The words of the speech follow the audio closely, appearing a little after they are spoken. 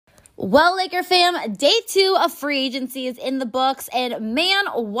Well, Laker fam, day 2 of free agency is in the books, and man,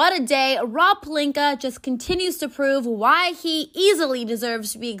 what a day. Rob Pelinka just continues to prove why he easily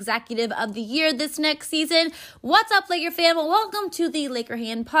deserves to be Executive of the Year this next season. What's up, Laker fam? Welcome to the Laker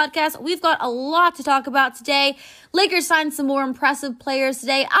Hand podcast. We've got a lot to talk about today. Lakers signed some more impressive players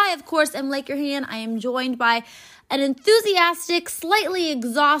today. I, of course, am Laker Hand. I am joined by an enthusiastic, slightly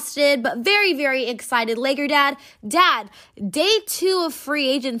exhausted, but very, very excited Laker dad. Dad, day 2 of free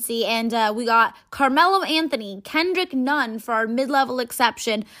agency, and we got Carmelo Anthony, Kendrick Nunn for our mid-level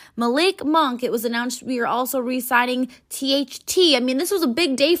exception, Malik Monk. It was announced we are also re-signing THT. I mean, this was a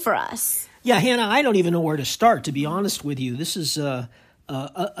big day for us. Yeah, Hannah, I don't even know where to start, to be honest with you. This is a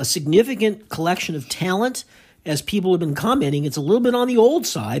significant collection of talent. As people have been commenting, it's a little bit on the old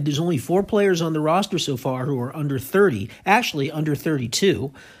side. There's only 4 players on the roster so far who are under 30, actually under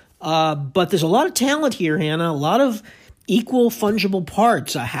 32. But there's a lot of talent here, Hannah, a lot of equal fungible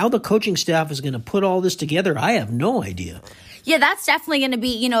parts. How the coaching staff is going to put all this together, I have no idea. Yeah, that's definitely going to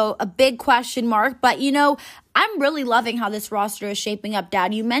be, a big question mark. But, I'm really loving how this roster is shaping up,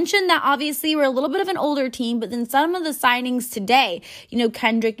 Dad. You mentioned that obviously we're a little bit of an older team, but then some of the signings today,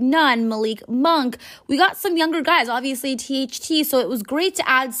 Kendrick Nunn, Malik Monk, we got some younger guys, obviously THT. So it was great to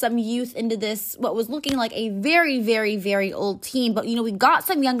add some youth into this, what was looking like a very, very, very old team. But, we got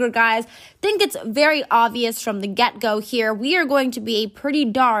some younger guys. I think it's very obvious from the get-go here. We are going to be a pretty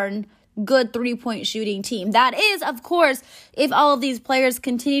darn good three-point shooting team. That is, of course, if all of these players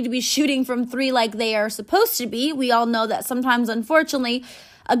continue to be shooting from 3 like they are supposed to be. We all know that sometimes, unfortunately,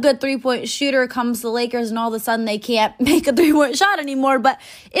 a good three-point shooter comes to the Lakers and all of a sudden they can't make a three-point shot anymore. But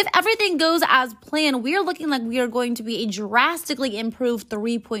if everything goes as planned, we are looking like we are going to be a drastically improved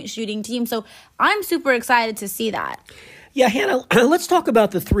three-point shooting team. So I'm super excited to see that. Yeah, Hannah, let's talk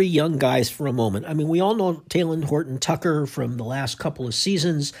about the 3 young guys for a moment. I mean, we all know Talen Horton-Tucker from the last couple of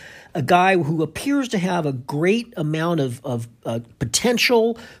seasons, a guy who appears to have a great amount of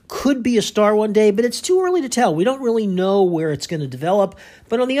potential, could be a star one day, but it's too early to tell. We don't really know where it's going to develop.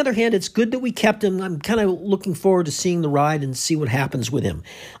 But on the other hand, it's good that we kept him. I'm kind of looking forward to seeing the ride and see what happens with him.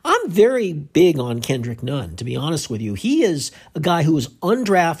 I'm very big on Kendrick Nunn, to be honest with you. He is a guy who is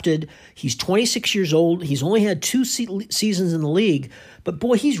undrafted. He's 26 years old. He's only had 2 seasons in the league. But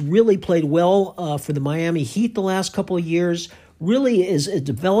boy, he's really played well for the Miami Heat the last couple of years. Really is a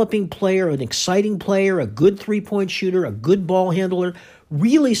developing player, an exciting player, a good three-point shooter, a good ball handler.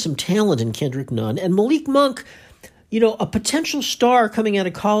 Really some talent in Kendrick Nunn. And Malik Monk, a potential star coming out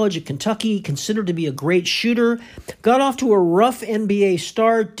of college at Kentucky, considered to be a great shooter, got off to a rough NBA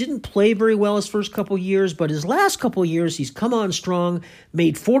start, didn't play very well his first couple of years, but his last couple of years, he's come on strong,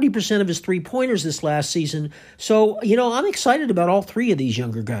 made 40% of his three-pointers this last season. So, I'm excited about all 3 of these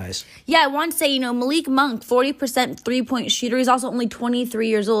younger guys. Yeah, I want to say, Malik Monk, 40% three-point shooter. He's also only 23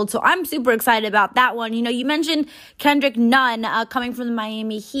 years old, so I'm super excited about that one. You mentioned Kendrick Nunn coming from the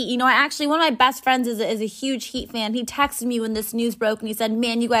Miami Heat. One of my best friends is a huge Heat fan. He texted me when this news broke and he said,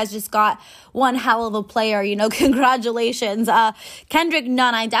 man, you guys just got one hell of a player, congratulations. Kendrick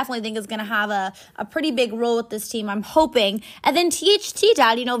Nunn, I definitely think is going to have a pretty big role with this team, I'm hoping. And then THT,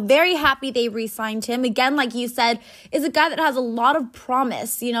 Dad, very happy they re-signed him. Again, like you said, is a guy that has a lot of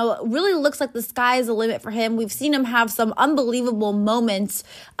promise. Really looks like the sky is the limit for him. We've seen him have some unbelievable moments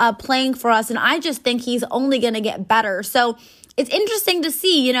playing for us, and I just think he's only going to get better. So it's interesting to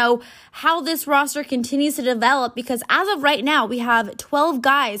see, how this roster continues to develop, because as of right now, we have 12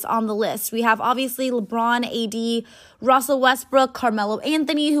 guys on the list. We have obviously LeBron, AD, Russell Westbrook, Carmelo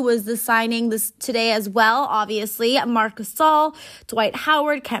Anthony, who was the signing this today as well, obviously, Marc Gasol, Dwight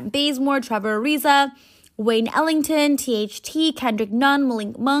Howard, Kent Bazemore, Trevor Ariza, Wayne Ellington, THT, Kendrick Nunn,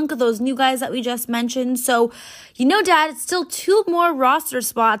 Malik Monk, those new guys that we just mentioned. So, Dad, it's still 2 more roster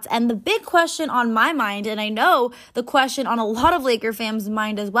spots. And the big question on my mind, and I know the question on a lot of Laker fans'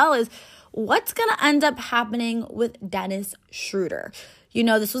 mind as well, is what's going to end up happening with Dennis Schroeder?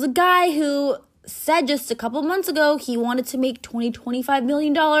 This was a guy who said just a couple months ago he wanted to make $25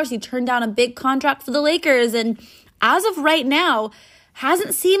 million. He turned down a big contract for the Lakers. And as of right now,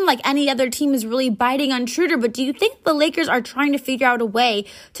 hasn't seemed like any other team is really biting on Schroeder, but do you think the Lakers are trying to figure out a way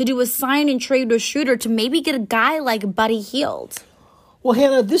to do a sign and trade with Schroeder to maybe get a guy like Buddy Hield? Well,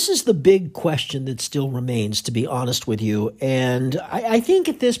 Hannah, this is the big question that still remains, to be honest with you. And I think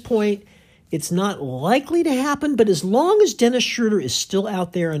at this point, it's not likely to happen, but as long as Dennis Schroeder is still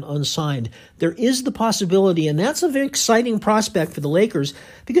out there and unsigned, there is the possibility, and that's a very exciting prospect for the Lakers,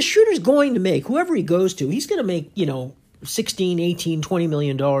 because Schroeder's going to make, whoever he goes to, he's going to make, $16, $18, $20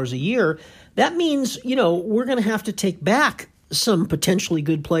 million a year. That means, we're going to have to take back some potentially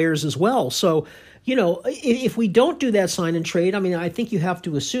good players as well. So if we don't do that sign and trade, I mean, I think you have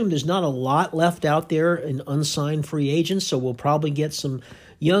to assume there's not a lot left out there in unsigned free agents. So we'll probably get some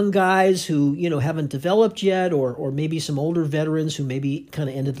young guys who, haven't developed yet, or maybe some older veterans who maybe kind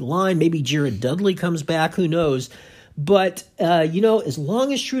of ended the line. Maybe Jared Dudley comes back. Who knows? But, as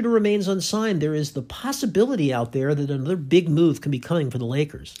long as Schroeder remains unsigned, there is the possibility out there that another big move can be coming for the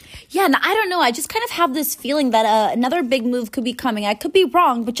Lakers. Yeah, and I don't know. I just kind of have this feeling that another big move could be coming. I could be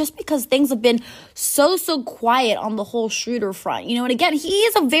wrong, but just because things have been so quiet on the whole Schroeder front, and again, he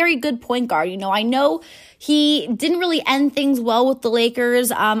is a very good point guard. I know he didn't really end things well with the Lakers.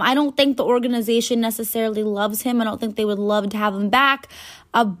 I don't think the organization necessarily loves him. I don't think they would love to have him back.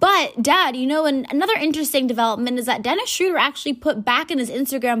 But, Dad, and another interesting development is that Dennis Schroeder actually put back in his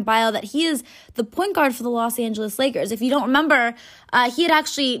Instagram bio that he is the point guard for the Los Angeles Lakers. If you don't remember, he had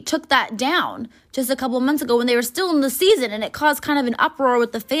actually took that down just a couple of months ago when they were still in the season, and it caused kind of an uproar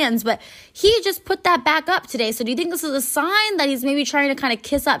with the fans. But he just put that back up today. So do you think this is a sign that he's maybe trying to kind of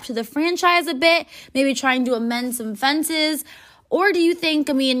kiss up to the franchise a bit, maybe trying to amend some fences? Or do you think,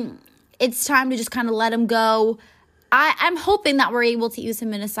 it's time to just kind of let him go? I'm hoping that we're able to use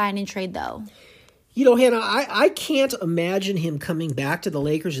him in a sign and trade, though. Hannah, I can't imagine him coming back to the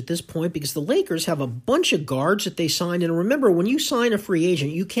Lakers at this point because the Lakers have a bunch of guards that they signed. And remember, when you sign a free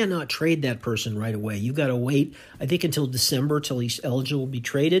agent, you cannot trade that person right away. You've got to wait, I think, until December till he's eligible to be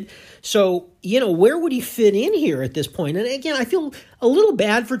traded. So, where would he fit in here at this point? And again, I feel a little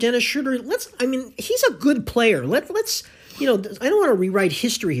bad for Dennis Schroeder. He's a good player. Let's I don't want to rewrite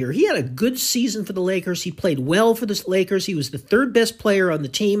history here. He had a good season for the Lakers. He played well for the Lakers. He was the third best player on the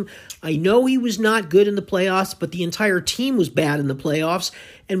team. I know he was not good in the playoffs, but the entire team was bad in the playoffs.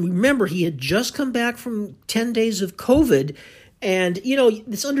 And remember, he had just come back from 10 days of COVID. And,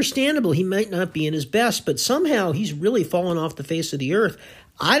 it's understandable. He might not be in his best, but somehow he's really fallen off the face of the earth.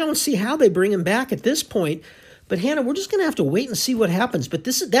 I don't see how they bring him back at this point. But Hannah, we're just going to have to wait and see what happens. But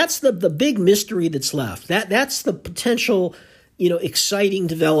that's the big mystery that's left. That's the potential, exciting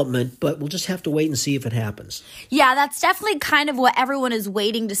development. But we'll just have to wait and see if it happens. Yeah, that's definitely kind of what everyone is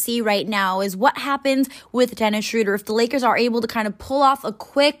waiting to see right now is what happens with Dennis Schroeder. If the Lakers are able to kind of pull off a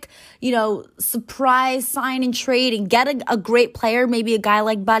quick, surprise sign and trade and get a great player, maybe a guy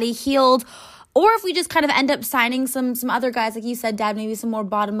like Buddy Hield. Or if we just kind of end up signing some other guys, like you said, Dad, maybe some more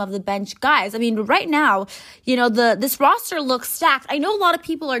bottom of the bench guys. Right now, this roster looks stacked. I know a lot of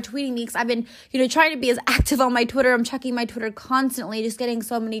people are tweeting me because I've been, trying to be as active on my Twitter. I'm checking my Twitter constantly, just getting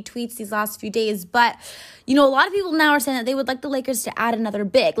so many tweets these last few days. But, a lot of people now are saying that they would like the Lakers to add another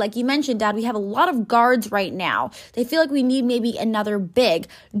big. Like you mentioned, Dad, we have a lot of guards right now. They feel like we need maybe another big.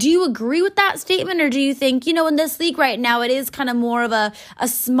 Do you agree with that statement? Or do you think, in this league right now, it is kind of more of a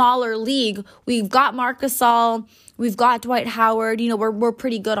smaller league? We've got Marc Gasol, we've got Dwight Howard. We're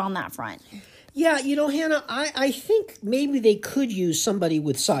pretty good on that front. Yeah, Hannah, I think maybe they could use somebody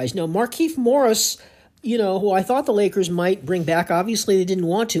with size. Now, Markieff Morris, who I thought the Lakers might bring back. Obviously, they didn't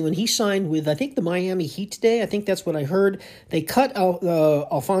want to, and he signed with, I think, the Miami Heat today. I think that's what I heard. They cut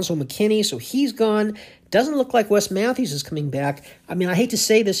Alfonso McKinney, so he's gone. Doesn't look like Wes Matthews is coming back. I hate to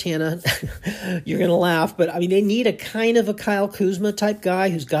say this, Hannah. You're going to laugh, but, they need a kind of a Kyle Kuzma type guy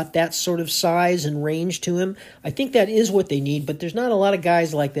who's got that sort of size and range to him. I think that is what they need, but there's not a lot of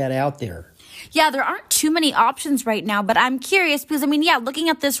guys like that out there. Yeah, there aren't too many options right now, but I'm curious because, looking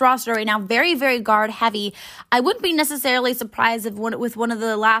at this roster right now, very, very guard heavy. I wouldn't be necessarily surprised if with one of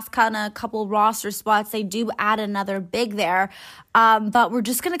the last kind of couple roster spots, they do add another big there. But we're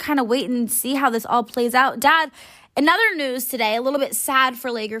just going to kind of wait and see how this all plays out. Dad, another news today, a little bit sad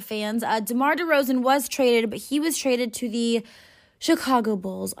for Laker fans. DeMar DeRozan was traded, but he was traded to the Chicago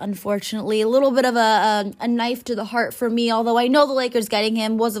Bulls, unfortunately. A little bit of a knife to the heart for me, although I know the Lakers getting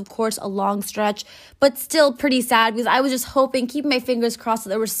him was, of course, a long stretch, but still pretty sad because I was just hoping, keeping my fingers crossed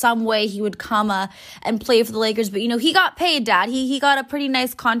that there was some way he would come and play for the Lakers. But, he got paid, Dad. He got a pretty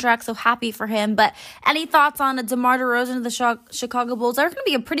nice contract, so happy for him. But any thoughts on a DeMar DeRozan of the Chicago Bulls? They're going to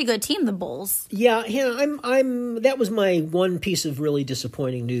be a pretty good team, the Bulls. Yeah, that was my one piece of really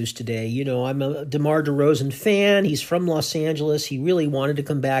disappointing news today. I'm a DeMar DeRozan fan. He's from Los Angeles. He really wanted to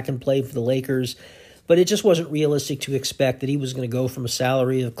come back and play for the Lakers, but it just wasn't realistic to expect that he was going to go from a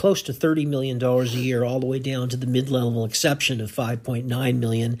salary of close to $30 million a year all the way down to the mid-level exception of $5.9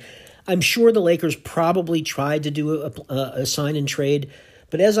 million. I'm sure the Lakers probably tried to do a sign and trade,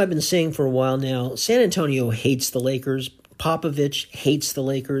 but as I've been saying for a while now, San Antonio hates the Lakers. Popovich hates the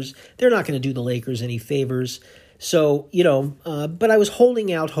Lakers. They're not going to do the Lakers any favors. So, but I was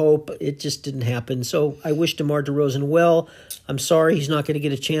holding out hope. It just didn't happen. So I wish DeMar DeRozan well. I'm sorry he's not going to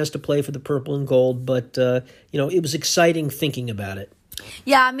get a chance to play for the purple and gold, but, it was exciting thinking about it.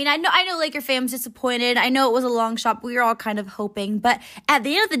 Yeah, I mean, I know Laker fans disappointed. I know it was a long shot. But we were all kind of hoping. But at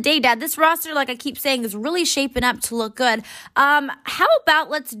the end of the day, Dad, this roster, like I keep saying, is really shaping up to look good. How about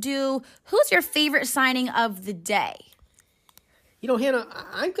let's do, who's your favorite signing of the day? Hannah,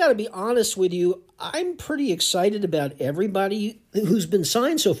 I've got to be honest with you. I'm pretty excited about everybody who's been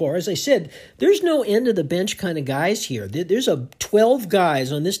signed so far. As I said, there's no end of the bench kind of guys here. There's 12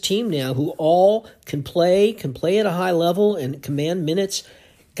 guys on this team now who all can play at a high level and command minutes.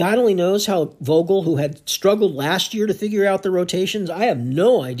 God only knows how Vogel, who had struggled last year to figure out the rotations, I have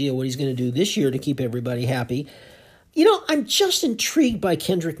no idea what he's going to do this year to keep everybody happy. I'm just intrigued by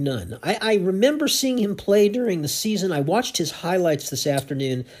Kendrick Nunn. I remember seeing him play during the season. I watched his highlights this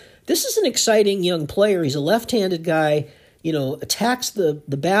afternoon. This is an exciting young player. He's a left-handed guy, attacks the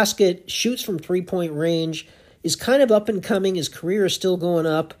basket, shoots from three-point range, is kind of up and coming. His career is still going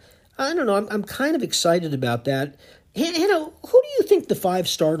up. I don't know. I'm kind of excited about that. Hannah, who do you think the 5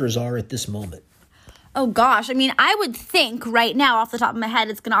 starters are at this moment? Oh, gosh. I mean, I would think right now, off the top of my head,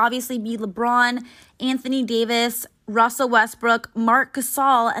 it's going to obviously be LeBron, Anthony Davis, Russell Westbrook, Marc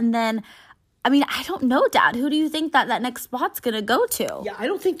Gasol, and then, I mean, I don't know, Dad. Who do you think that next spot's going to go to? Yeah, I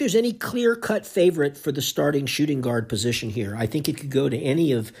don't think there's any clear-cut favorite for the starting shooting guard position here. I think it could go to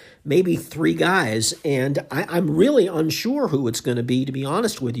any of maybe 3 guys, and I'm really unsure who it's going to be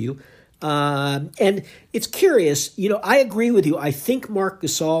honest with you. And it's curious, I agree with you. I think Marc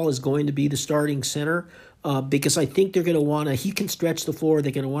Gasol is going to be the starting center because I think they're going to want to, he can stretch the floor.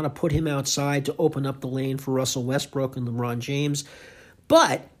 They're going to want to put him outside to open up the lane for Russell Westbrook and LeBron James.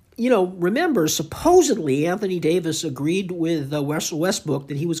 But, remember, supposedly Anthony Davis agreed with Russell Westbrook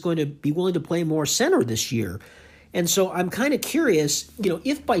that he was going to be willing to play more center this year. And so I'm kind of curious,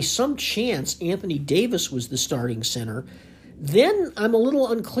 if by some chance Anthony Davis was the starting center, then I'm a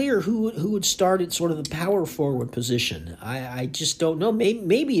little unclear who would start at sort of the power forward position. I just don't know.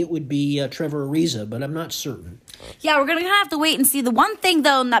 Maybe it would be Trevor Ariza, but I'm not certain. Yeah, we're going to have to wait and see. The one thing,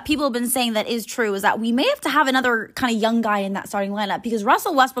 though, that people have been saying that is true is that we may have to have another kind of young guy in that starting lineup because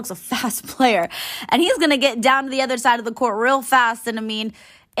Russell Westbrook's a fast player, and he's going to get down to the other side of the court real fast. And, I mean,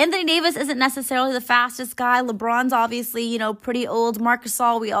 Anthony Davis isn't necessarily the fastest guy. LeBron's obviously, pretty old. Marc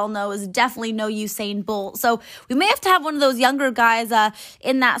Gasol, we all know, is definitely no Usain Bolt. So we may have to have one of those younger guys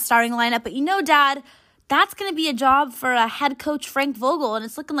in that starting lineup. But Dad, that's going to be a job for head coach Frank Vogel, and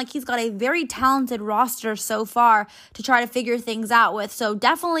it's looking like he's got a very talented roster so far to try to figure things out with. So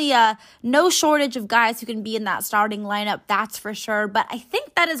definitely no shortage of guys who can be in that starting lineup, that's for sure. But I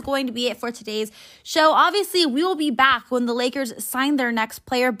think that is going to be it for today's show. Obviously, we will be back when the Lakers sign their next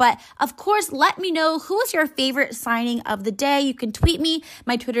player, but of course, let me know who is your favorite signing of the day. You can tweet me.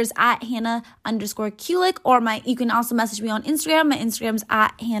 My Twitter's at Hannah_Kulik, or you can also message me on Instagram. My Instagram's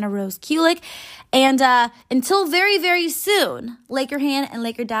at HannahRoseKulik. And until very, very soon, Laker Han and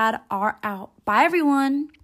Laker Dad are out. Bye, everyone.